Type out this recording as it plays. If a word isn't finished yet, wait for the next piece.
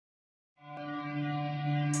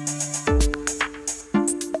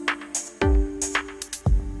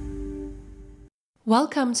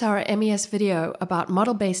Welcome to our MES video about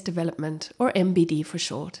model-based development, or MBD for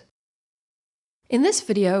short. In this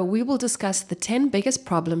video, we will discuss the 10 biggest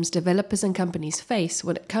problems developers and companies face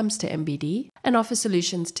when it comes to MBD and offer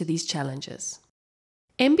solutions to these challenges.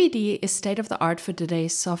 MBD is state-of-the-art for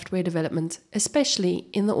today's software development, especially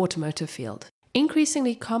in the automotive field.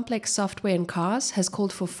 Increasingly complex software in cars has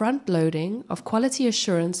called for front-loading of quality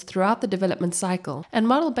assurance throughout the development cycle, and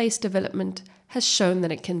model-based development has shown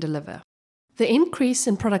that it can deliver. The increase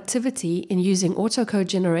in productivity in using autocode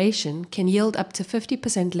generation can yield up to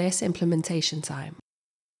 50% less implementation time.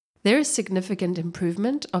 There is significant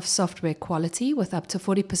improvement of software quality with up to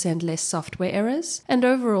 40% less software errors, and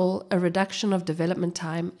overall a reduction of development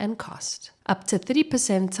time and cost. Up to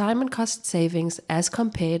 30% time and cost savings as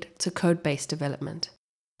compared to code-based development.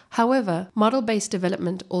 However, model-based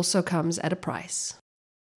development also comes at a price.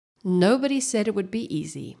 Nobody said it would be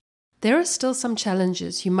easy. There are still some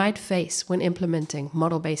challenges you might face when implementing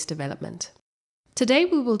model-based development. Today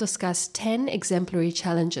we will discuss 10 exemplary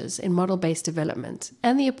challenges in model-based development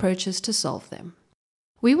and the approaches to solve them.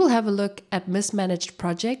 We will have a look at mismanaged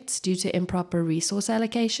projects due to improper resource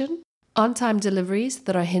allocation, on-time deliveries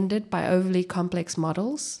that are hindered by overly complex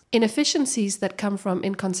models, inefficiencies that come from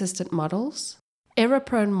inconsistent models,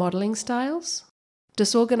 error-prone modeling styles,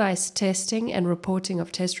 disorganized testing and reporting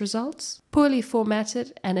of test results, poorly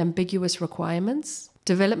formatted and ambiguous requirements,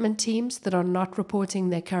 development teams that are not reporting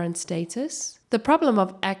their current status, the problem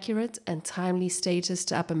of accurate and timely status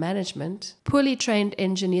to upper management, poorly trained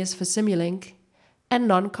engineers for Simulink, and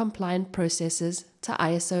non-compliant processes to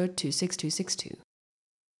ISO 26262.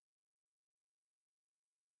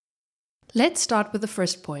 Let's start with the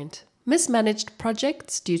first point, mismanaged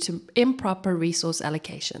projects due to improper resource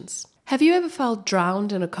allocations. Have you ever felt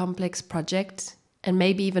drowned in a complex project and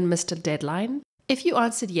maybe even missed a deadline? If you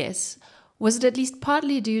answered yes, was it at least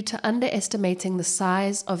partly due to underestimating the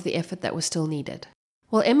size of the effort that was still needed?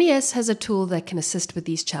 Well, MES has a tool that can assist with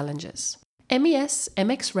these challenges. MES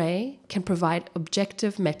M-XRAY can provide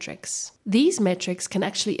objective metrics. These metrics can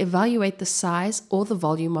actually evaluate the size or the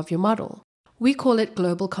volume of your model. We call it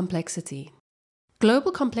global complexity.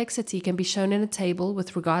 Global complexity can be shown in a table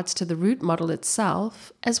with regards to the root model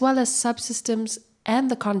itself, as well as subsystems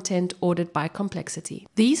and the content ordered by complexity.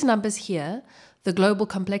 These numbers here, the global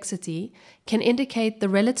complexity, can indicate the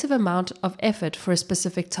relative amount of effort for a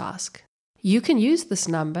specific task. You can use this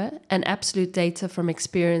number and absolute data from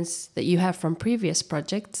experience that you have from previous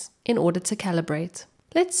projects in order to calibrate.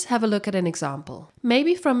 Let's have a look at an example.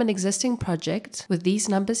 Maybe from an existing project with these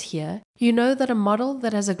numbers here, you know that a model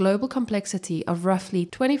that has a global complexity of roughly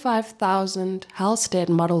 25,000 Halstead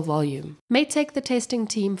model volume may take the testing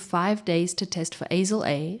team 5 days to test for ASIL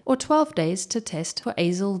A or 12 days to test for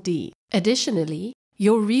ASIL D. Additionally,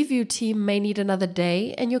 your review team may need another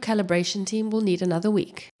day and your calibration team will need another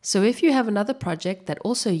week. So if you have another project that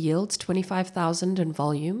also yields 25,000 in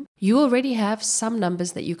volume, you already have some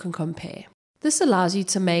numbers that you can compare. This allows you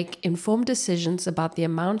to make informed decisions about the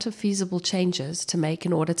amount of feasible changes to make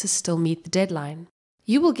in order to still meet the deadline.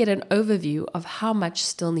 You will get an overview of how much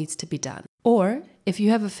still needs to be done. Or, if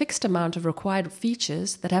you have a fixed amount of required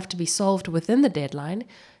features that have to be solved within the deadline,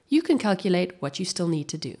 you can calculate what you still need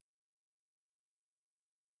to do.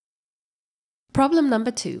 Problem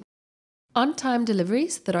number 2. On-time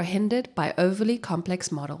deliveries that are hindered by overly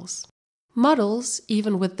complex models. Models,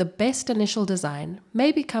 even with the best initial design,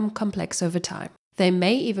 may become complex over time. They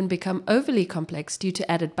may even become overly complex due to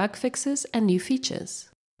added bug fixes and new features.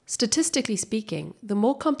 Statistically speaking, the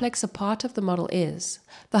more complex a part of the model is,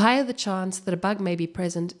 the higher the chance that a bug may be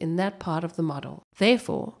present in that part of the model.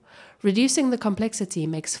 Therefore, reducing the complexity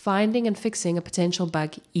makes finding and fixing a potential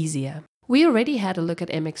bug easier. We already had a look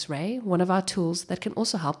at M-XRAY, one of our tools that can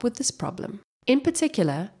also help with this problem. In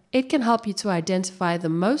particular, it can help you to identify the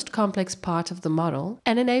most complex part of the model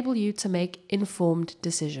and enable you to make informed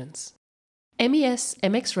decisions. MES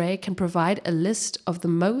M-XRAY can provide a list of the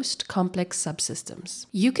most complex subsystems.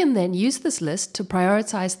 You can then use this list to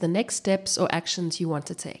prioritize the next steps or actions you want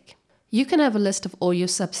to take. You can have a list of all your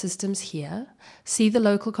subsystems here, see the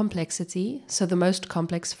local complexity, so the most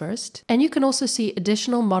complex first, and you can also see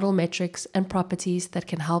additional model metrics and properties that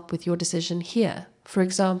can help with your decision here. For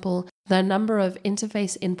example, the number of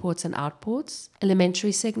interface inputs and outputs,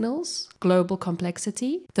 elementary signals, global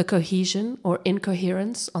complexity, the cohesion or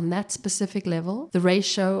incoherence on that specific level, the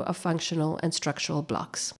ratio of functional and structural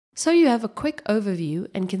blocks. So you have a quick overview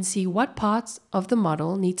and can see what parts of the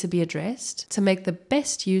model need to be addressed to make the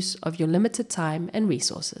best use of your limited time and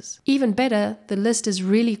resources. Even better, the list is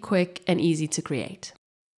really quick and easy to create.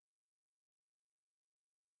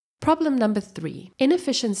 Problem number 3,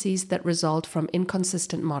 inefficiencies that result from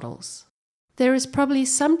inconsistent models. There is probably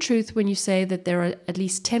some truth when you say that there are at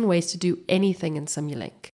least 10 ways to do anything in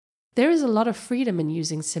Simulink. There is a lot of freedom in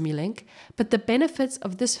using Simulink, but the benefits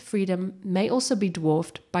of this freedom may also be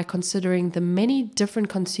dwarfed by considering the many different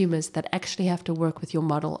consumers that actually have to work with your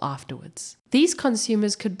model afterwards. These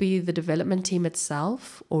consumers could be the development team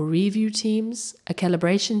itself, or review teams, a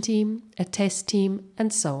calibration team, a test team,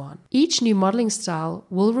 and so on. Each new modeling style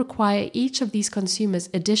will require each of these consumers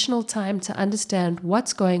additional time to understand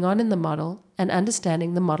what's going on in the model and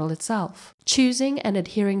understanding the model itself. Choosing and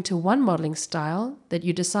adhering to one modeling style that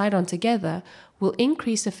you decide on together will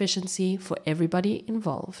increase efficiency for everybody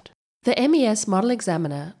involved. The MES Model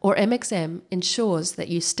Examiner, or MXM, ensures that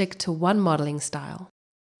you stick to one modeling style.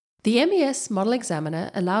 The MES Model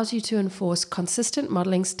Examiner allows you to enforce consistent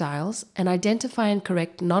modeling styles and identify and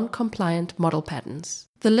correct non-compliant model patterns.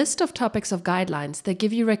 The list of topics of guidelines that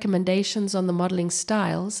give you recommendations on the modeling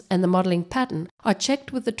styles and the modeling pattern are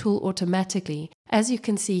checked with the tool automatically, as you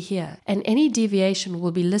can see here, and any deviation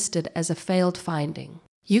will be listed as a failed finding.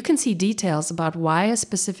 You can see details about why a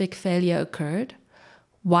specific failure occurred,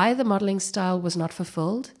 why the modeling style was not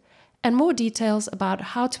fulfilled, and more details about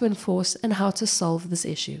how to enforce and how to solve this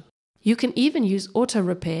issue. You can even use auto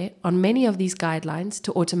repair on many of these guidelines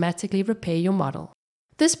to automatically repair your model.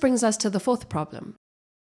 This brings us to the fourth problem: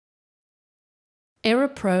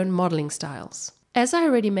 error-prone modeling styles. As I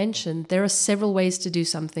already mentioned, there are several ways to do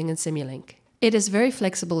something in Simulink. It is very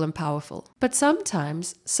flexible and powerful, but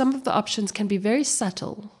sometimes some of the options can be very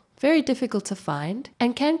subtle, very difficult to find,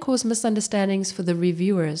 and can cause misunderstandings for the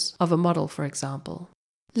reviewers of a model, for example.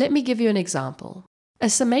 Let me give you an example. A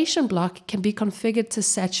summation block can be configured to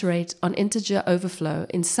saturate on integer overflow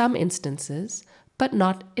in some instances, but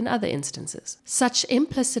not in other instances. Such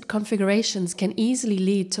implicit configurations can easily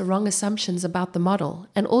lead to wrong assumptions about the model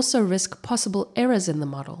and also risk possible errors in the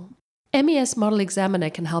model. MES Model Examiner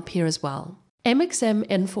can help here as well. MXM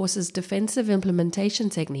enforces defensive implementation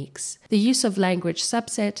techniques, the use of language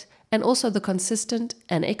subset, and also the consistent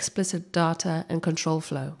and explicit data and control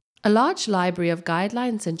flow. A large library of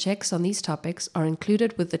guidelines and checks on these topics are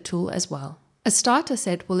included with the tool as well. A starter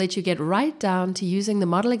set will let you get right down to using the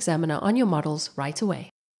Model Examiner on your models right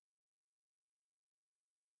away.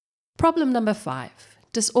 Problem number 5.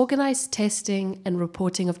 Disorganized testing and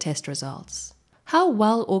reporting of test results. How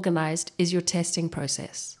well organized is your testing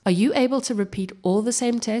process? Are you able to repeat all the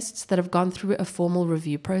same tests that have gone through a formal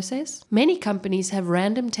review process? Many companies have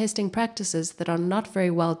random testing practices that are not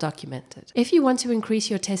very well documented. If you want to increase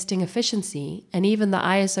your testing efficiency and even the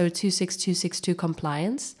ISO 26262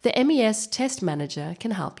 compliance, the MES Test Manager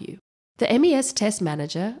can help you. The MES Test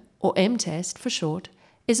Manager, or M-Test for short,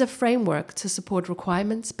 is a framework to support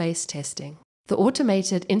requirements-based testing. The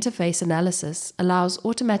automated interface analysis allows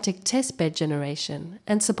automatic test bed generation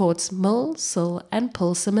and supports MIL, SIL, and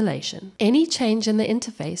PIL simulation. Any change in the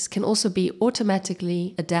interface can also be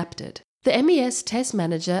automatically adapted. The MES Test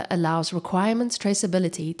Manager allows requirements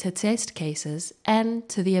traceability to test cases and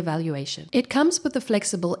to the evaluation. It comes with the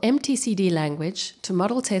flexible MTCD language to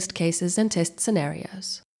model test cases and test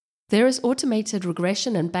scenarios. There is automated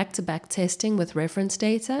regression and back-to-back testing with reference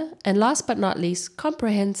data, and last but not least,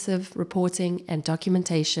 comprehensive reporting and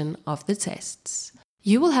documentation of the tests.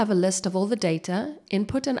 You will have a list of all the data,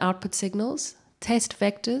 input and output signals, test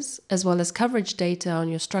vectors, as well as coverage data on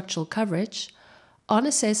your structural coverage, on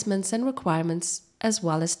assessments and requirements, as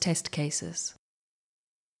well as test cases.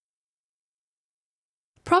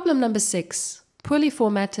 Problem number 6. Poorly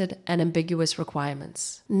formatted and ambiguous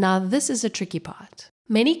requirements. Now this is a tricky part.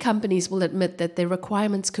 Many companies will admit that their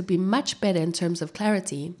requirements could be much better in terms of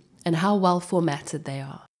clarity and how well formatted they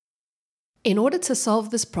are. In order to solve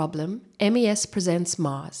this problem, MES presents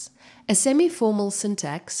MARS, a semi-formal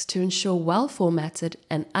syntax to ensure well-formatted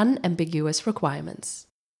and unambiguous requirements.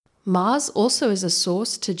 MARS also is a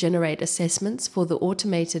source to generate assessments for the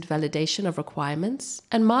automated validation of requirements,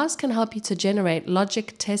 and MARS can help you to generate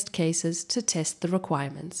logic test cases to test the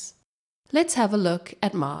requirements. Let's have a look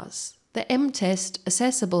at MARS, the M-Test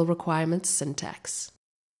Accessible Requirements syntax.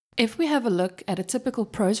 If we have a look at a typical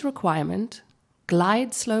prose requirement,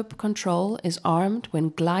 glide slope control is armed when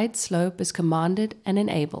glide slope is commanded and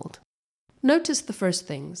enabled. Notice the first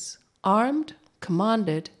things: armed,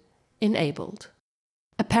 commanded, enabled.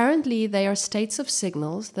 Apparently, they are states of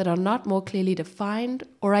signals that are not more clearly defined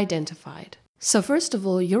or identified. So first of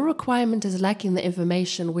all, your requirement is lacking the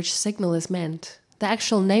information which signal is meant, the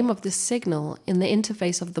actual name of the signal in the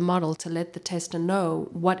interface of the model to let the tester know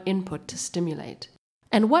what input to stimulate.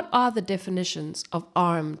 And what are the definitions of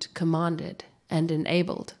armed, commanded, and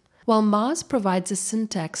enabled? Well, MARS provides a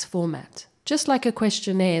syntax format, just like a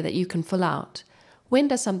questionnaire that you can fill out. When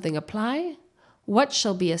does something apply? What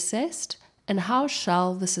shall be assessed? and how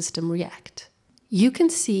shall the system react. You can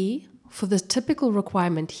see for the typical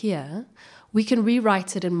requirement here, we can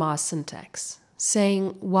rewrite it in Mars syntax,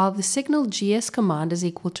 saying while the signal gs command is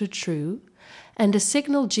equal to true and a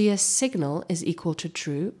signal gs signal is equal to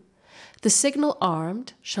true, the signal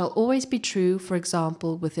armed shall always be true, for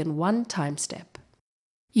example, within one time step.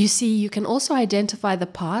 You see, you can also identify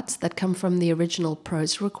the parts that come from the original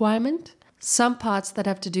prose requirement, some parts that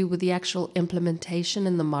have to do with the actual implementation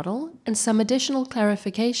in the model, and some additional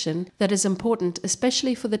clarification that is important,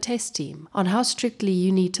 especially for the test team, on how strictly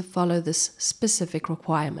you need to follow this specific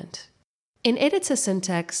requirement. In editor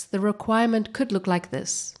syntax, the requirement could look like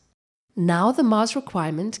this. Now the Mars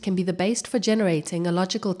requirement can be the base for generating a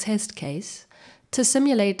logical test case to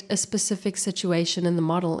simulate a specific situation in the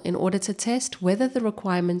model in order to test whether the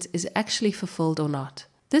requirement is actually fulfilled or not.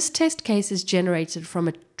 This test case is generated from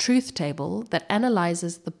a truth table that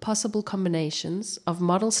analyzes the possible combinations of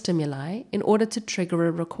model stimuli in order to trigger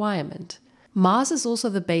a requirement. Mars is also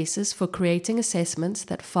the basis for creating assessments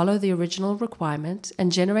that follow the original requirement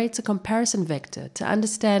and generates a comparison vector to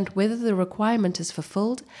understand whether the requirement is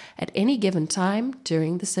fulfilled at any given time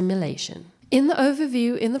during the simulation. In the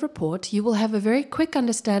overview in the report, you will have a very quick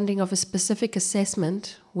understanding of a specific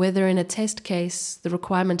assessment, whether in a test case the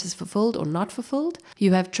requirement is fulfilled or not fulfilled.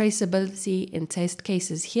 You have traceability in test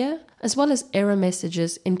cases here, as well as error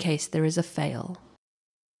messages in case there is a fail.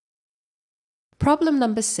 Problem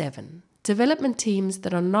number 7. Development teams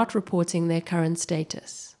that are not reporting their current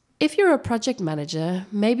status. If you're a project manager,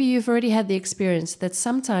 maybe you've already had the experience that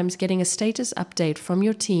sometimes getting a status update from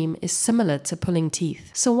your team is similar to pulling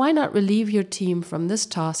teeth. So why not relieve your team from this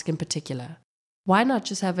task in particular? Why not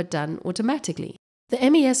just have it done automatically? The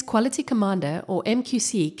MES Quality Commander, or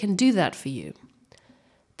MQC, can do that for you.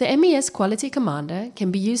 The MES Quality Commander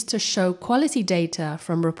can be used to show quality data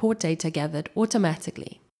from report data gathered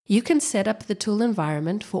automatically. You can set up the tool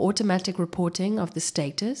environment for automatic reporting of the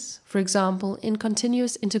status, for example, in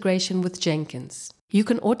continuous integration with Jenkins. You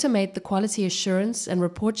can automate the quality assurance and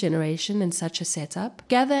report generation in such a setup,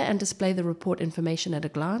 gather and display the report information at a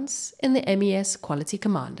glance in the MES Quality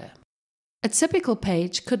Commander. A typical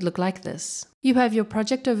page could look like this. You have your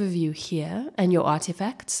project overview here and your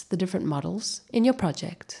artifacts, the different models, in your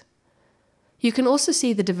project. You can also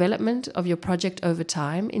see the development of your project over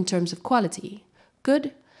time in terms of quality,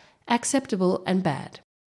 good, acceptable, and bad.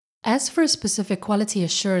 As for a specific quality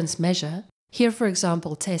assurance measure, here for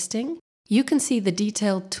example testing, you can see the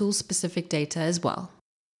detailed tool-specific data as well.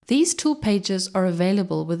 These tool pages are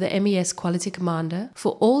available with the MES Quality Commander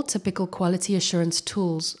for all typical quality assurance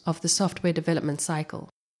tools of the software development cycle.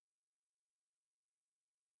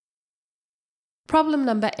 Problem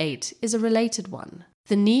number 8 is a related one: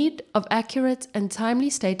 the need of accurate and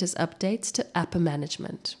timely status updates to upper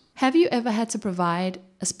management. Have you ever had to provide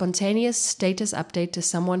a spontaneous status update to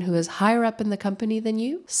someone who is higher up in the company than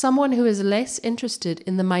you? Someone who is less interested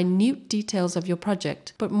in the minute details of your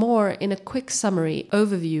project, but more in a quick summary,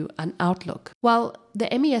 overview, and outlook? Well, the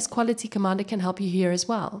MES Quality Commander can help you here as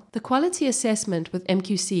well. The quality assessment with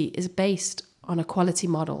MQC is based on a quality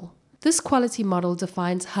model. This quality model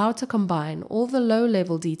defines how to combine all the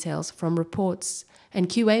low-level details from reports and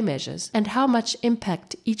QA measures and how much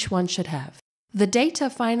impact each one should have. The data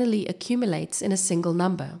finally accumulates in a single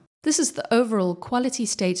number. This is the overall quality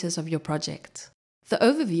status of your project. The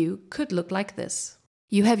overview could look like this.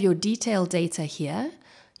 You have your detailed data here.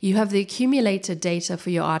 You have the accumulated data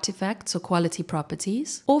for your artifacts or quality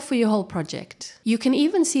properties, or for your whole project. You can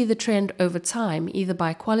even see the trend over time, either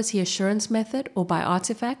by quality assurance method or by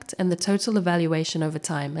artifact and the total evaluation over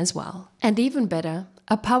time as well. And even better,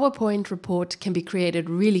 a PowerPoint report can be created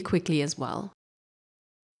really quickly as well.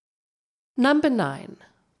 Number 9.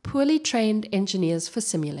 Poorly trained engineers for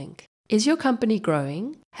Simulink. Is your company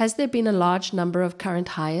growing? Has there been a large number of current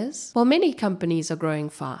hires? Well, many companies are growing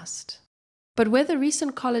fast. But whether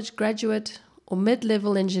recent college graduate or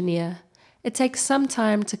mid-level engineer, it takes some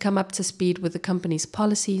time to come up to speed with the company's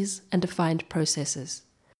policies and defined processes.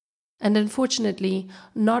 And unfortunately,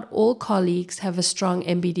 not all colleagues have a strong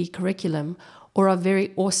MBD curriculum or are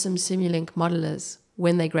very awesome Simulink modelers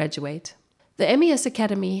when they graduate. The MES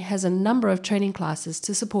Academy has a number of training classes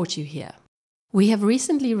to support you here. We have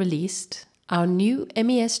recently released our new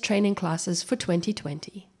MES training classes for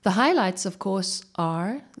 2020. The highlights, of course,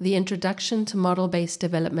 are the Introduction to Model-Based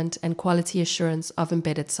Development and Quality Assurance of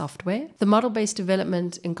Embedded Software, the Model-Based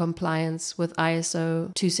Development in Compliance with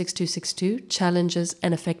ISO 26262, Challenges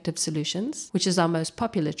and Effective Solutions, which is our most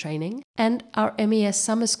popular training, and our MES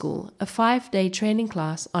Summer School, a 5-day training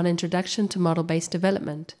class on Introduction to Model-Based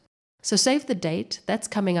Development. So save the date, that's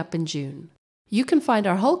coming up in June. You can find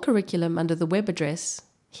our whole curriculum under the web address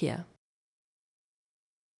here.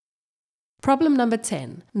 Problem number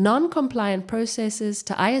 10. Non-compliant processes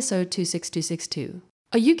to ISO 26262.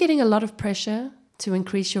 Are you getting a lot of pressure to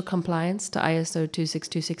increase your compliance to ISO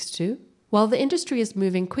 26262? Well, the industry is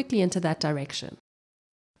moving quickly into that direction.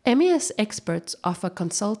 MES experts offer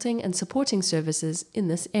consulting and supporting services in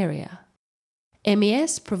this area.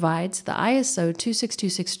 MES provides the ISO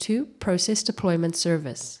 26262 Process Deployment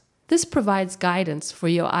Service. This provides guidance for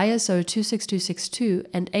your ISO 26262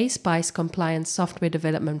 and ASPICE compliance software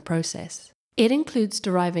development process. It includes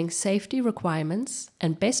deriving safety requirements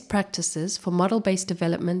and best practices for model-based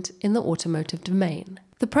development in the automotive domain.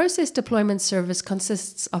 The Process Deployment Service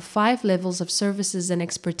consists of 5 levels of services and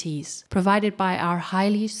expertise provided by our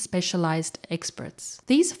highly specialized experts.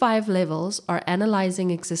 These 5 levels are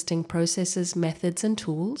analyzing existing processes, methods, and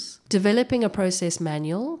tools, developing a process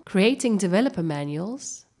manual, creating developer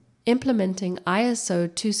manuals, implementing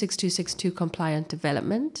ISO 26262 compliant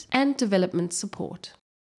development, and development support.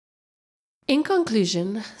 In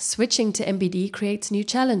conclusion, switching to MBD creates new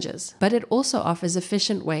challenges, but it also offers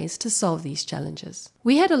efficient ways to solve these challenges.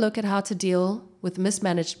 We had a look at how to deal with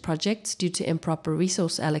mismanaged projects due to improper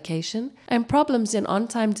resource allocation and problems in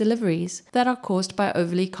on-time deliveries that are caused by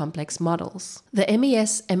overly complex models. The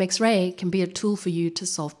MES M-XRAY can be a tool for you to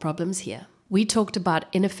solve problems here. We talked about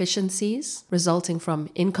inefficiencies resulting from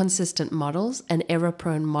inconsistent models and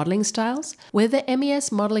error-prone modeling styles, where the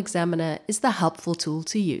MES Model Examiner is the helpful tool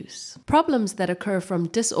to use. Problems that occur from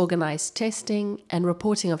disorganized testing and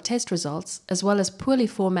reporting of test results, as well as poorly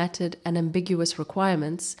formatted and ambiguous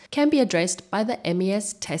requirements, can be addressed by the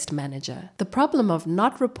MES Test Manager. The problem of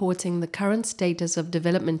not reporting the current status of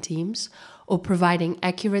development teams or providing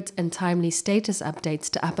accurate and timely status updates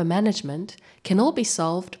to upper management can all be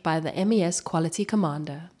solved by the MES Quality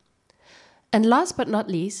Commander. And last but not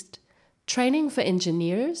least, training for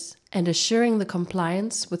engineers and assuring the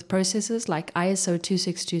compliance with processes like ISO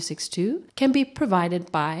 26262 can be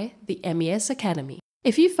provided by the MES Academy.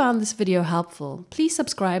 If you found this video helpful, please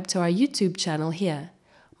subscribe to our YouTube channel here,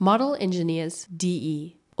 Model Engineers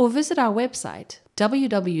DE, or visit our website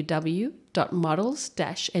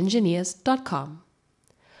www.models-engineers.com.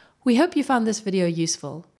 We hope you found this video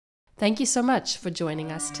useful. Thank you so much for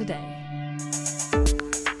joining us today.